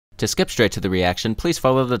To skip straight to the reaction, please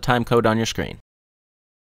follow the time code on your screen.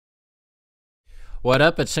 What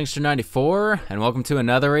up, it's Shingster94, and welcome to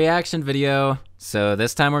another reaction video. So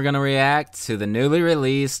this time we're gonna react to the newly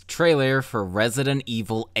released trailer for Resident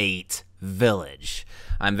Evil 8 Village.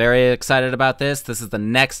 I'm very excited about this. This is the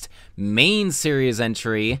next main series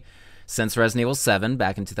entry since Resident Evil 7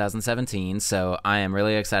 back in 2017, so I am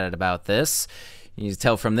really excited about this. You can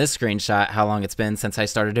tell from this screenshot how long it's been since I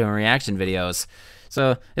started doing reaction videos.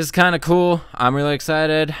 So this is kind of cool. I'm really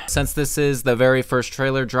excited. Since this is the very first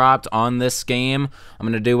trailer dropped on this game, I'm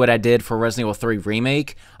going to do what I did for Resident Evil 3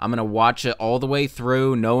 Remake. I'm going to watch it all the way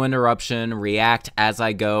through, no interruption, react as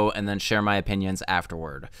I go, and then share my opinions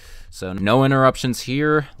afterward. So no interruptions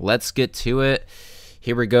here. Let's get to it.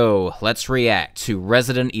 Here we go. Let's react to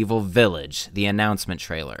Resident Evil Village, the announcement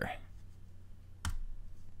trailer.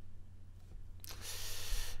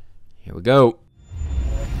 Here we go.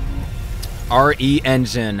 RE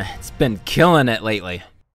Engine. It's been killing it lately.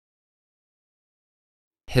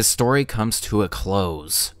 His story comes to a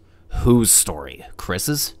close. Whose story?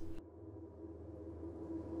 Chris's?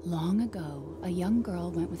 Long ago, a young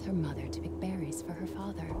girl went with her mother to pick berries for her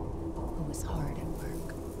father, who was hard at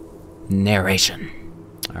work.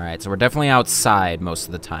 Narration. Alright, so we're definitely outside most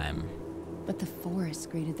of the time. But the forest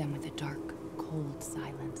greeted them with a dark, cold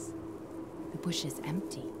silence. The bushes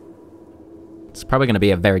empty. It's probably going to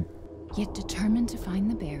be a very... Yet determined to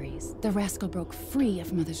find the berries, the rascal broke free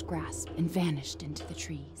of Mother's grasp and vanished into the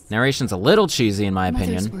trees. Narration's a little cheesy in my Mother's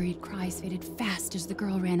opinion. worried cries faded fast as the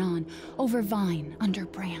girl ran on, over vine, under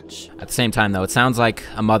branch. At the same time though, it sounds like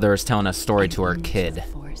a mother is telling a story to her Into kid. the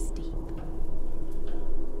forest deep.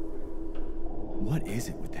 What is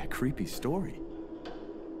it with that creepy story?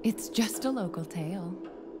 It's just a local tale.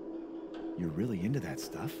 You're really into that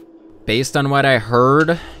stuff? Based on what I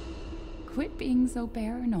heard, Quit being so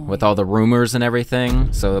paranoid. with all the rumors and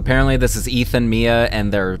everything, so apparently this is Ethan, Mia,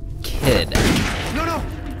 and their kid. No, no!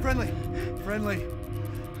 Friendly! Friendly!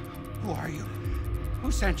 Who are you?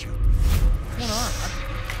 Who sent you? What's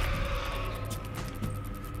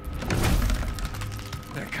going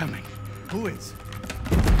on? They're coming. Who is?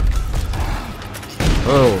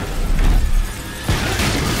 Oh.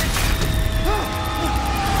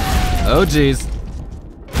 Oh, jeez.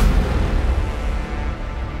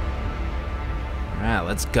 Alright,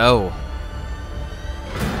 let's go.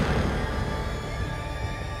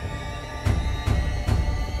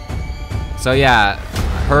 So yeah,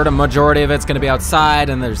 I heard a majority of it's gonna be outside,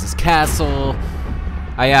 and there's this castle.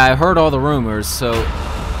 Yeah, I heard all the rumors, so...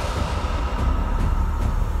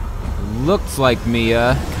 Looks like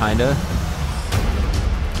Mia, kinda.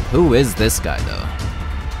 Who is this guy, though?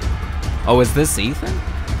 Oh, is this Ethan?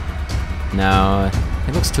 No,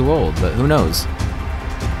 he looks too old, but who knows?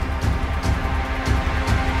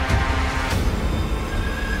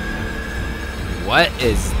 What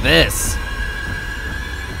is this?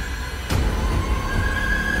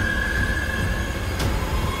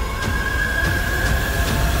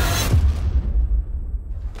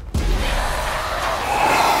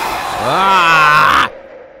 Ah!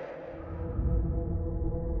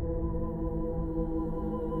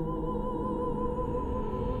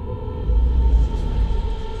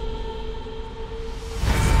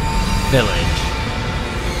 Village.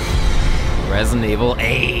 Resident Evil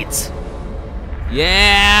 8.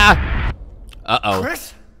 Yeah! Uh-oh.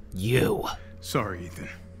 Chris? You. Sorry, Ethan.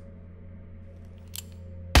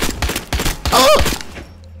 Oh!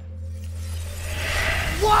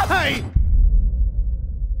 Why?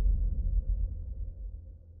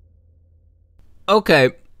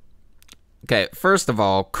 Okay. Okay, first of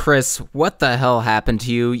all, Chris, what the hell happened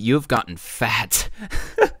to you? You've gotten fat.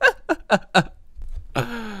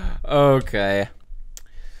 Okay.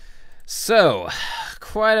 So,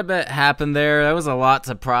 quite a bit happened there. That was a lot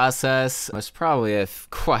to process. There's probably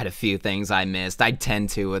quite a few things I missed. I tend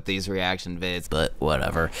to with these reaction vids, but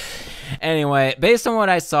whatever. Anyway, based on what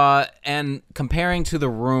I saw and comparing to the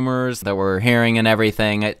rumors that we're hearing and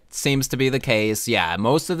everything, it seems to be the case. Yeah,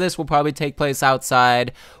 most of this will probably take place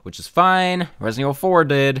outside, which is fine. Resident Evil 4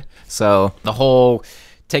 did. So the whole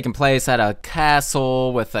taking place at a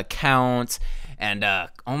castle with a count. And,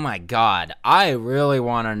 oh my god, I really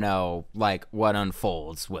want to know, like, what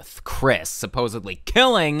unfolds with Chris supposedly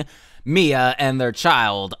killing Mia and their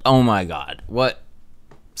child. Oh my god, what?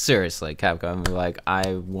 Seriously, Capcom, like,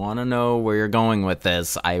 I want to know where you're going with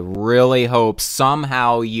this. I really hope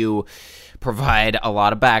somehow you provide a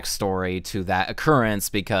lot of backstory to that occurrence,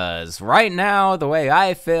 because right now, the way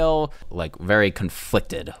I feel, like, very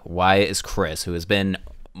conflicted. Why is Chris, who has been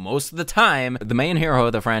most of the time, the main hero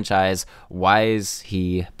of the franchise, why is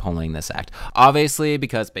he pulling this act? Obviously,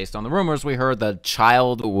 because based on the rumors we heard, the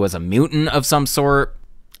child was a mutant of some sort.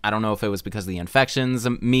 I don't know if it was because of the infections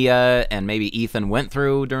Mia and maybe Ethan went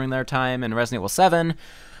through during their time in Resident Evil 7,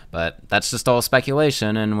 but that's just all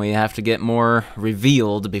speculation, and we have to get more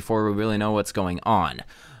revealed before we really know what's going on.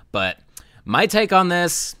 But my take on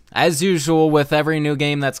this, as usual with every new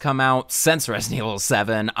game that's come out since Resident Evil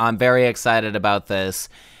 7, I'm very excited about this,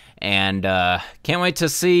 and can't wait to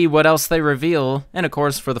see what else they reveal, and of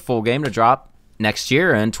course for the full game to drop next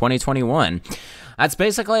year in 2021. That's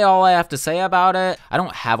basically all I have to say about it. I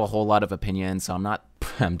don't have a whole lot of opinions, so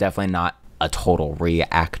I'm definitely not a total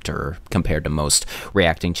reactor compared to most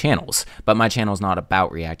reacting channels. But my channel is not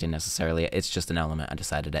about reacting necessarily. It's just an element I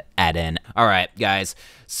decided to add in. All right, guys.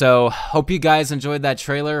 So hope you guys enjoyed that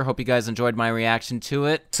trailer. Hope you guys enjoyed my reaction to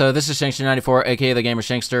it. So this is Shankster94, aka the Gamer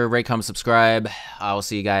Shankster. Rate, comment, subscribe. I will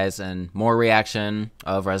see you guys in more reaction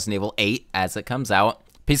of Resident Evil 8 as it comes out.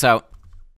 Peace out.